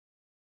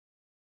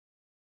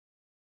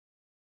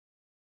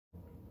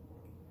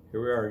Here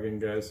we are again,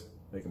 guys,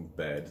 making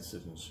bad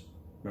decisions.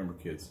 Remember,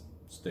 kids,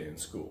 stay in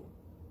school.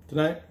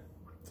 Tonight,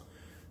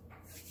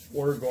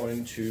 we're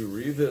going to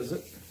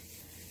revisit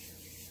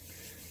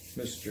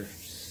Mr.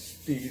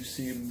 Steve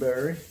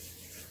Seabury,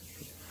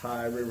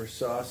 High River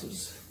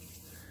Sauces.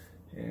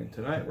 And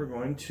tonight we're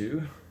going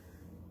to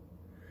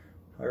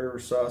High River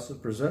Sauces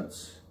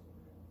presents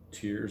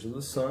Tears of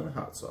the Sun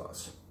Hot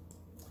Sauce.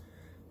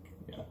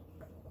 Yeah,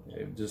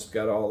 they've just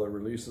got all the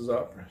releases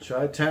up for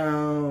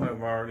Chi-Town.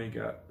 I've already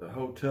got the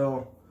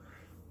hotel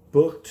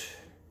booked.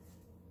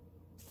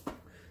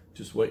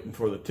 Just waiting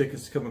for the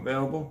tickets to come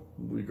available.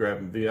 We'll be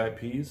grabbing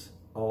VIPs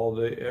all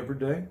day, every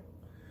day.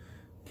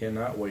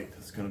 Cannot wait.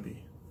 It's going to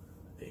be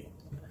an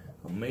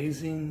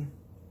amazing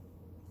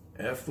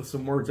F with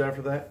some words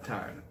after that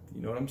time.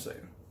 You know what I'm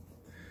saying.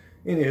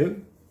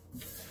 Anywho,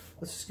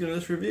 let's just get into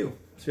this review.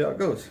 See how it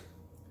goes.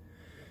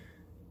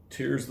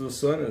 Tears of the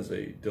Sun is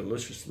a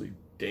deliciously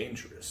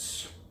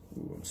dangerous,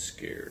 ooh, I'm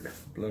scared,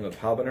 blend of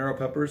habanero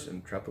peppers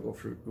and tropical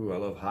fruit. Ooh, I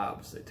love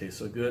habs. They taste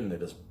so good and they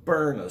just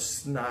burn the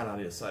snot out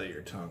of the side of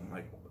your tongue,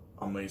 like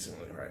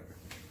amazingly, right?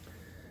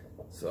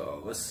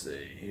 So let's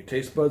see. Your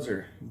taste buds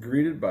are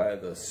greeted by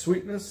the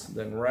sweetness,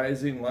 then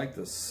rising like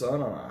the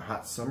sun on a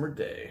hot summer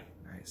day.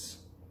 Nice.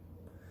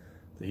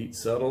 The heat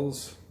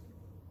settles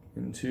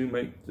into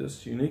make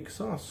this unique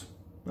sauce.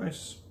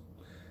 Nice.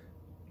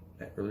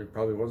 That really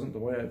probably wasn't the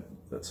way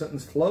that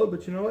sentence flowed,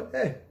 but you know what?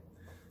 Hey,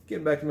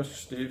 getting back to Mr.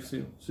 Steve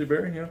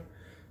Seabury, you know,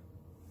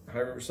 High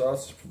River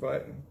Sauce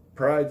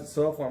prides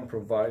itself on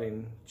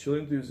providing chili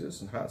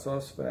enthusiasts and hot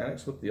sauce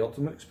fanatics with the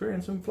ultimate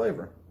experience and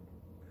flavor.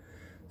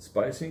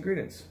 Spicy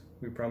ingredients.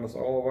 We promise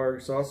all of our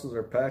sauces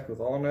are packed with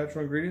all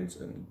natural ingredients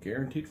and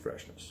guaranteed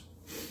freshness.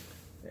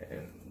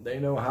 And they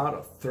know how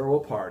to throw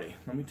a party,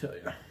 let me tell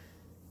you.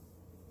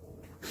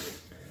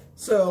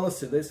 So let's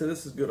see, they say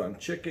this is good on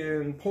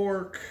chicken,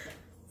 pork,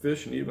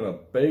 fish, and even a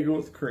bagel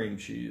with cream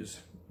cheese.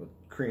 With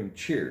cream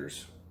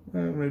cheers.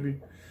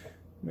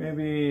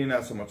 Maybe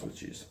not so much with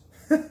cheese.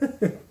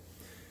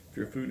 If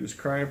your food is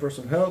crying for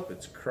some help,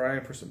 it's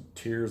crying for some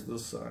tears of the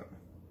sun.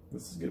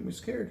 This is getting me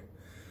scared.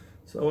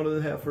 So what do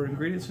they have for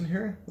ingredients in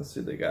here? Let's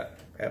see, they got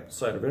apple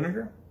cider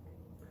vinegar,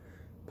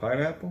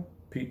 pineapple,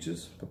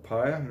 peaches,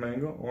 papaya,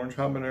 mango, orange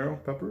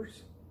habanero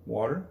peppers,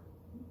 water,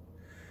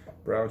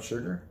 brown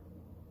sugar,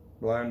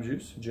 lime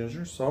juice,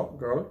 ginger, salt,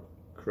 garlic,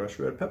 crushed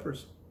red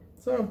peppers.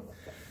 So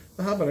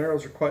the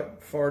habaneros are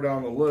quite far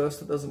down the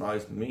list. It doesn't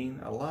always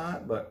mean a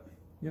lot, but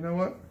you know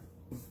what?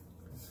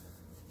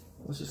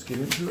 Let's just get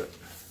into it.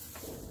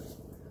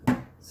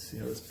 See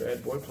how this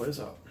bad boy plays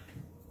out.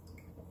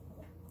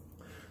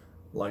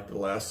 Like the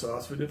last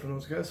sauce we did for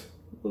those guys,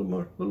 a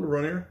little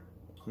runnier.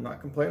 I'm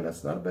not complaining.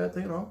 That's not a bad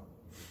thing at all.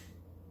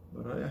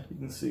 But yeah, you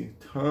can see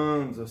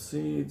tons of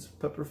seeds,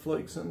 pepper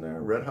flakes in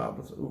there, red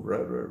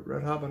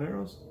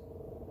habaneros,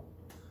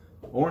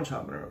 orange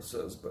habaneros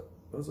says, but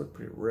those look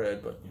pretty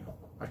red. But you know,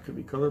 I could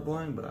be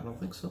colorblind, but I don't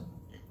think so.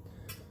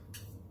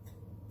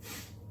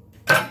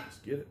 Let's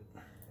get it.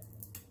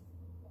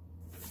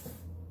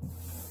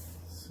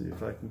 See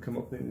if I can come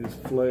up with any of these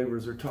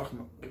flavors they're talking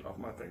about. Get off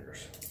my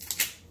fingers.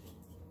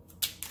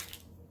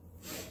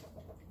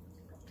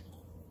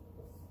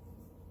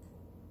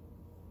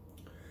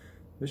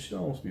 This should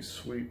almost be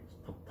sweet.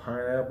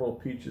 Pineapple,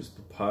 peaches,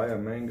 papaya,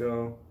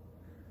 mango.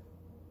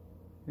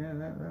 Yeah,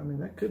 I mean,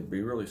 that could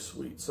be really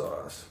sweet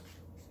sauce.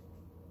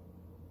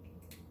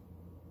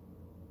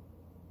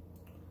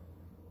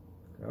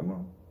 Come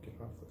on, get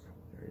off the,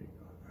 there you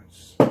go.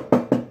 Nice.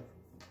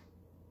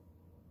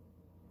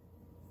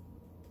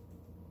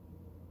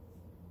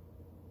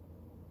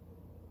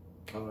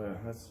 Oh yeah,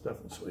 that's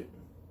definitely sweet.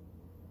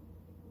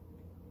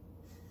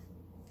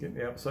 Getting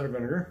the apple cider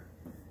vinegar.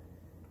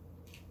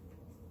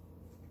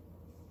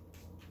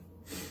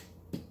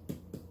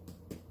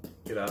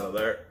 Get out of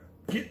there.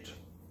 Get.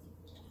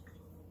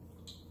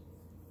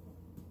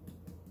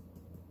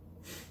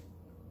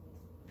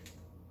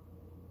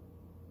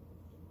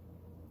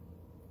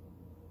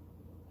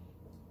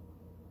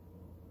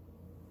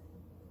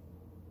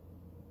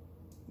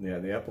 Yeah,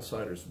 the apple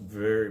cider is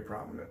very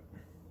prominent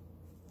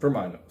for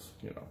my nose,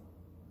 you know.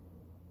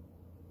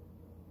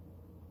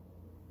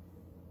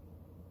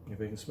 If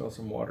you can smell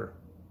some water.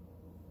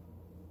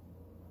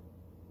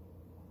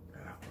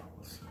 Yeah, well,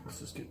 let's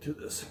just get to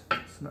this.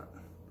 It's not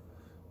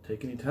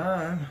take any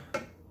time.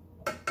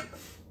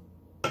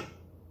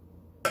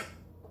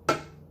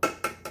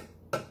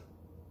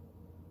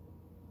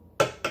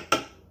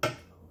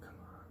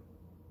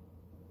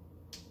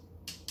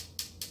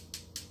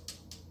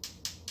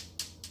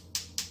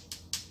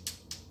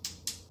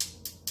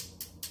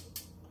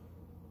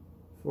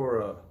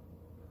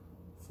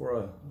 For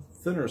a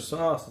thinner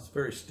sauce, it's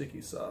very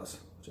sticky sauce,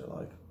 which I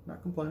like.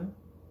 Not complaining.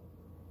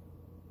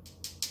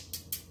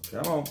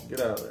 Come on,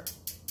 get out of there.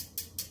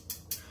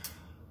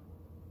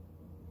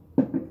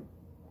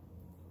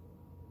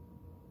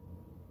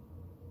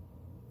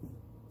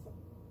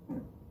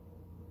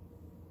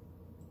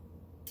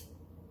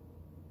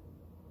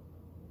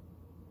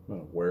 I'm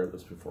gonna wear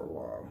this before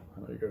long.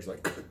 I know you guys are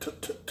like,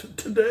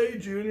 today,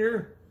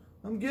 Junior.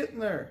 I'm getting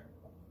there.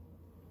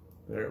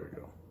 There we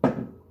go.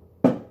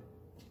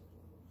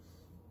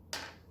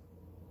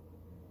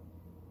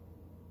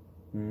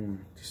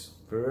 Just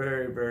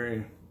very,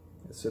 very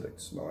acidic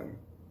smelling.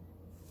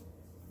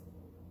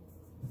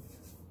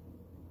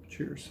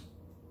 Cheers.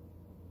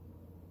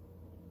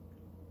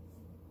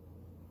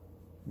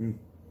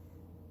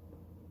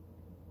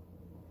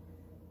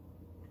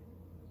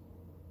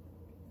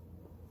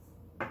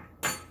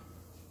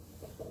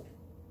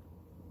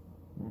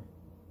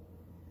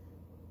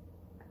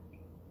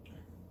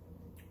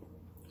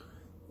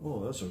 Oh,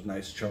 those are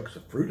nice chunks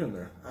of fruit in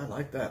there. I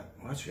like that.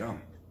 Well, that's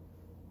yum.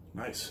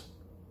 Nice.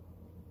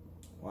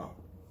 Wow.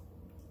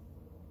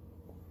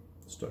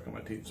 Stuck in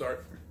my teeth. Sorry.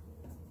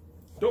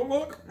 Don't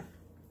look.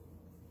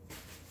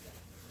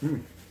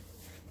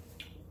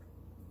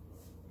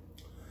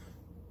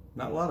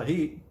 Not a lot of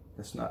heat.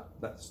 That's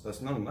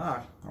no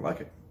knock. I like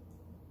it.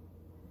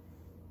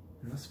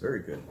 And that's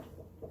very good.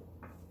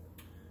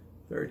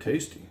 Very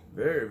tasty.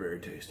 Very, very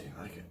tasty.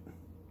 I like it.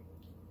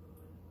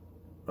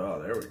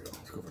 Oh, there we go.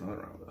 Let's go for another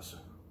round of this.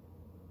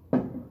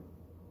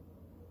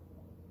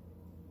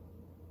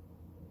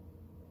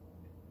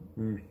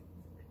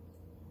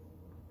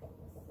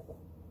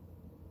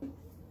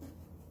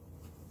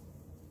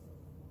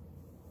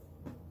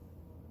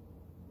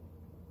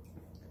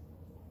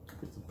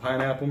 Get some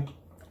pineapple. I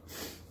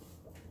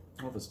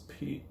don't know if it's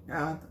peach.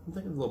 Yeah, I'm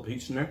thinking a little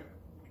peach in there.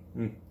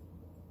 Did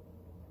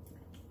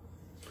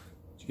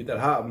you get that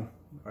hob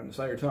right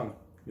inside your tongue?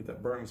 Get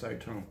that burn inside your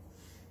tongue.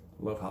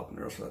 I love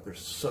habaneros for that. They're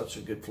such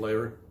a good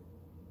flavor.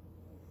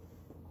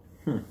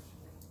 But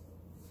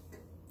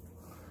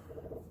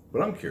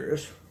I'm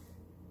curious,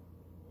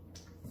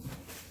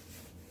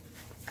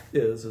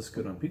 is this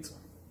good on pizza?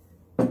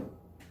 What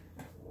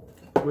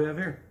do we have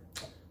here?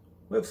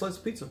 We have a slice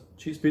of pizza,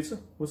 cheese pizza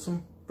with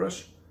some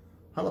fresh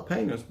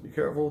jalapenos. Be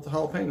careful with the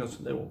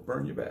jalapenos, they will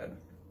burn you bad.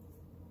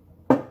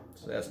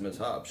 So ask Miss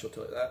Hobbs, she'll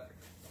tell you that.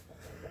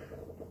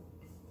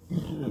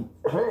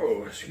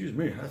 Oh, excuse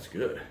me, that's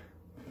good.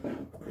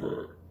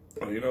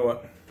 Well, you know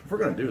what? If we're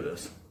gonna do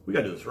this, we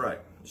gotta do this right.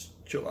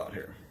 Just chill out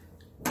here.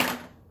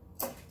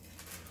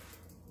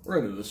 We're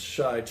gonna do this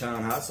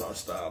Chi-Town hot sauce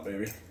style,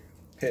 baby.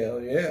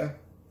 Hell yeah.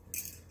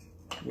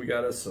 We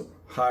got us some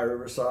High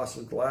River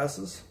sausage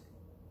glasses.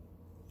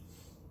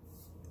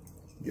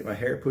 Get my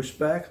hair pushed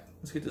back.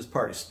 Let's get this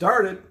party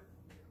started.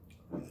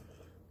 So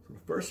the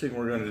first thing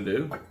we're gonna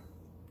do,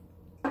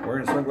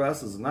 wearing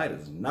sunglasses at night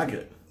is not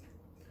good.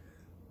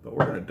 But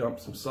we're gonna dump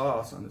some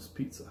sauce on this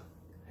pizza.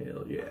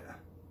 Hell yeah.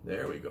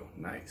 There we go.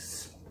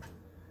 Nice.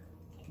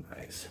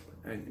 Nice.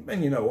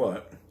 And you know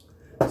what?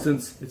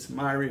 Since it's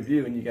my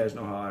review and you guys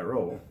know how I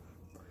roll,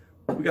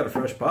 we got a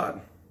fresh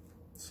pot.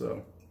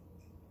 So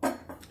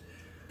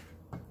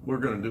we're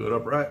gonna do it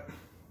upright.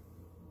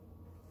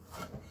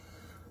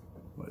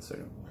 Wait a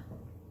second.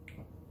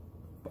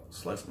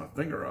 Slice my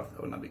finger off,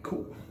 that would not be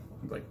cool.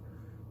 I'm like,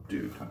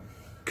 dude,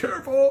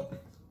 careful!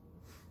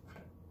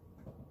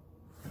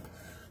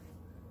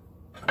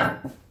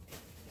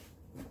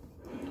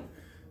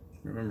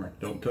 Remember,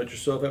 don't touch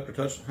yourself after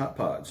touching hot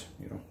pods,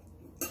 you know,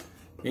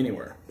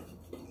 anywhere.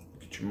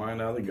 Get your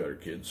mind out of the gutter,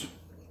 kids.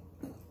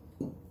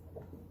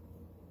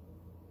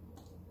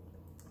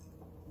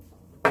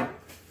 Here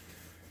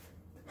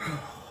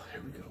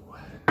we go.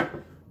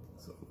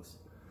 So let's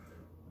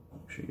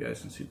make sure you guys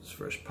can see this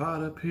fresh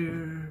pot up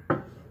here.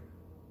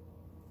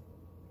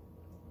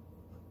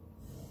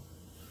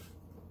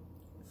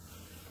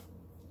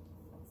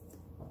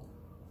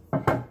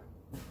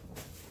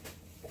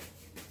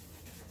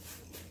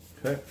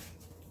 Okay.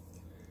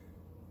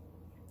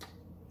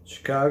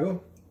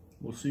 Chicago,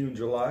 we'll see you in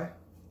July.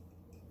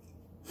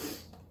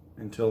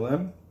 Until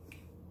then,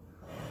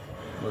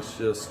 let's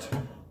just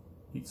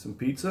eat some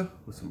pizza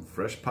with some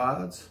fresh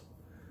pods,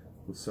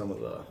 with some of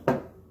the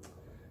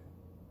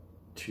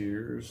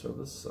tears of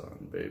the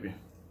sun, baby.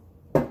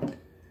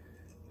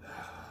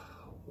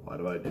 Why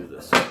do I do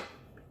this?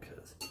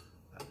 Because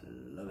I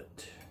love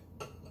it.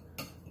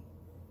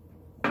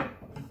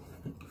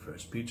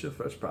 Fresh pizza,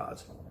 fresh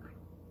pods.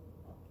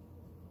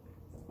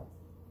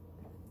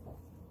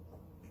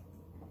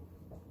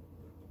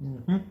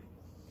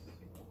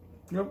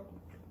 Yep.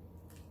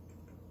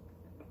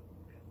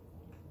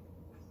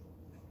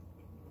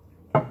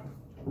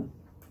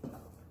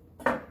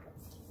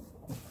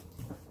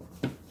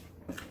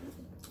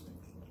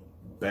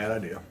 Bad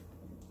idea.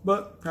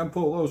 But I'm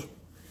full of those.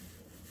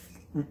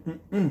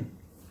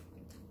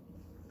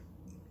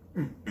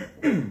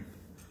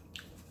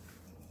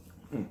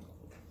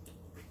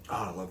 Oh,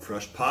 I love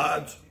fresh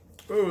pods.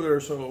 Oh, they're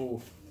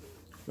so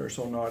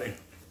naughty.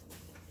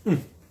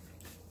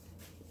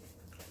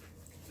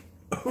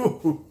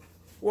 Oh,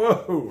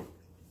 whoa.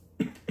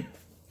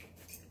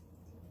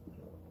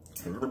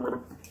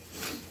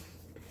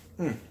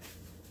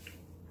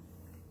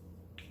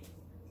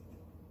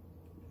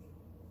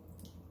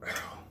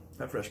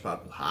 That fresh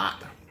pot was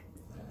hot.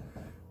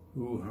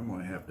 Ooh, I'm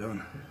only half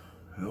done.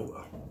 Oh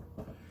well.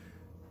 What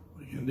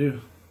are you gonna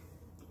do?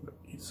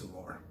 Eat some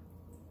more.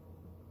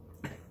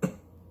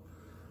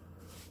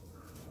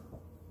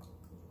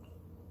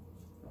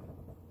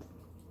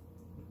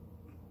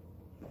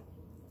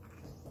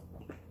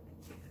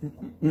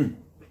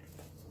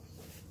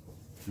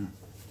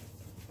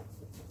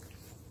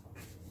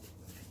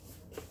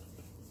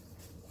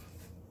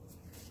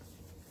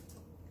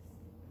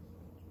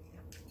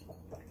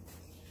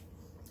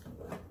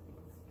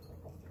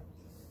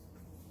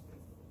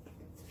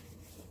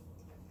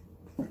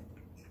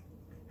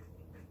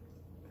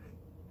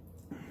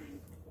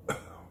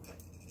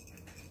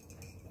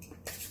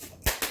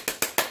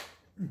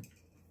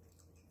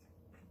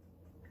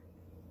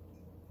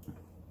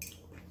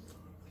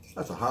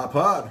 That's a hot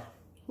pod.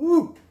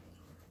 Woo!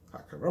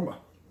 Hot caramba.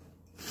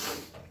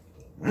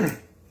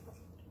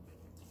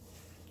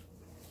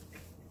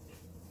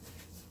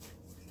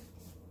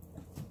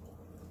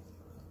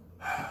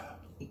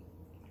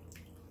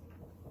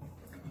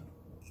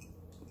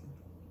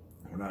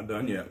 We're not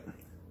done yet.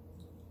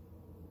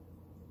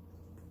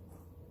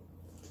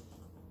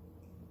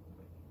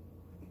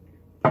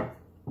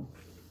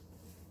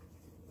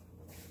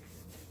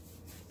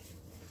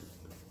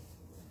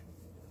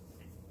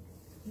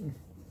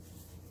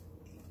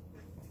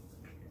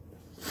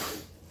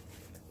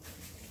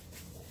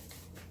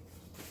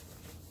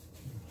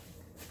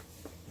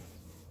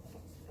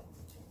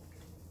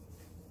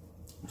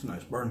 It's a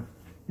nice burn.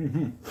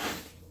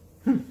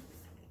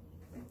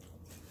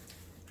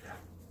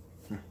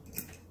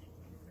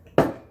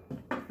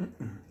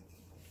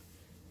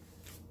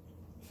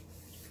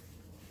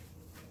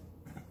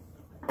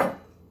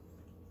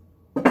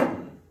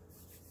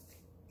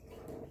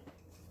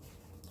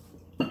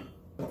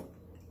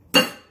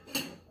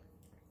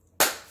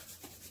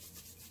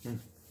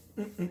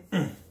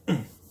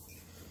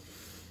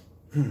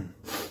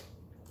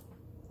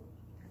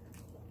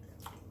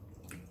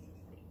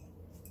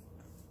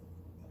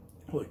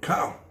 Holy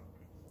cow,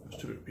 that's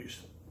too big a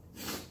piece.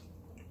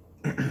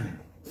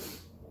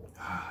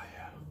 Ah,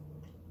 yeah.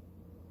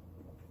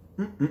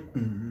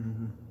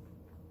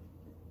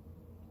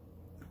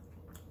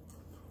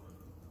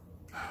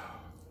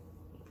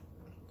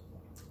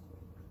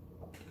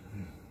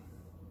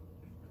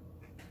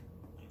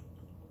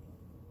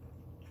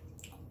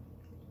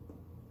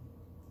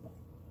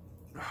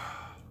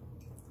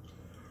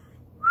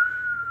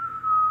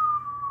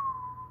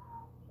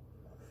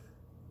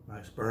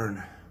 Nice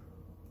burn.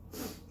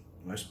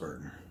 Nice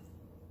burn.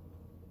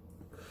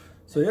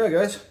 So yeah,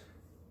 guys,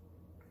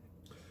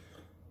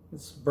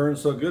 it's burned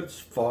so good it's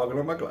fogging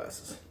up my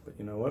glasses. But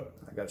you know what?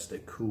 I gotta stay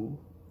cool.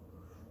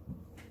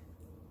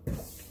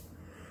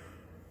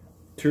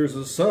 Tears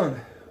of the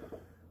sun.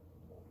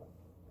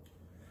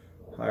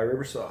 High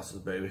River sauces,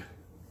 baby.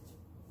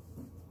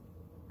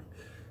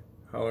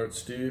 Holler at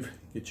Steve.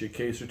 Get you a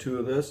case or two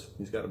of this.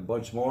 He's got a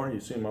bunch more.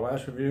 You've seen my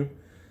last review.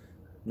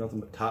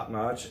 Nothing but top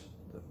notch.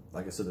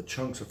 Like I said, the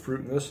chunks of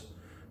fruit in this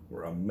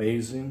were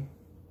amazing.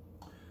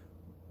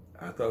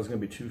 I thought it was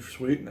gonna be too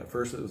sweet, and at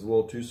first it was a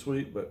little too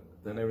sweet, but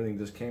then everything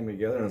just came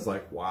together and it's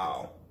like,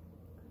 wow,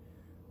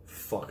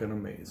 fucking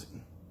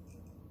amazing.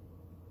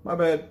 My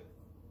bad.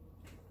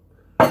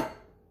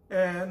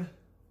 And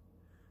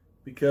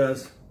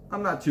because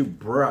I'm not too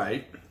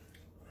bright,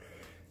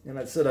 and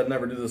I said I'd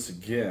never do this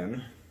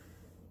again,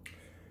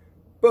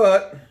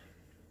 but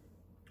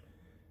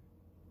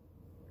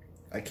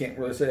I can't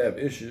really say I have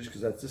issues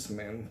because that's this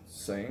man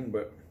saying,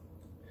 but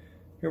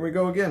here we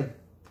go again.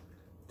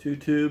 2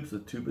 tubes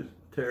of tuba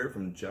terror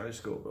from Johnny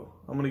Scoville.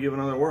 I'm going to give it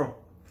another whirl.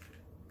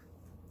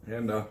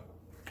 And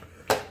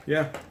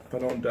yeah, if I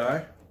don't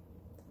die,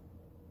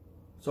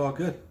 it's all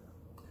good.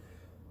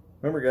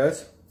 Remember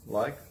guys,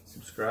 like,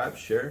 subscribe,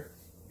 share.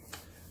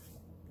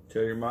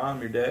 Tell your mom,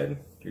 your dad,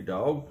 your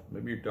dog.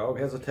 Maybe your dog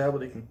has a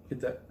tablet, he can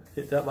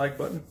hit that like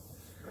button.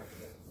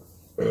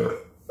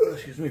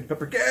 Excuse me,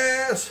 pepper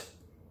gas.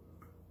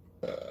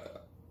 And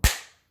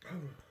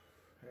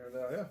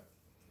yeah.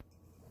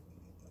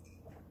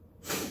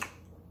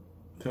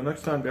 Till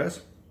next time,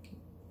 guys.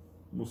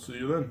 We'll see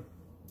you then.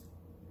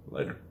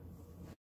 Later.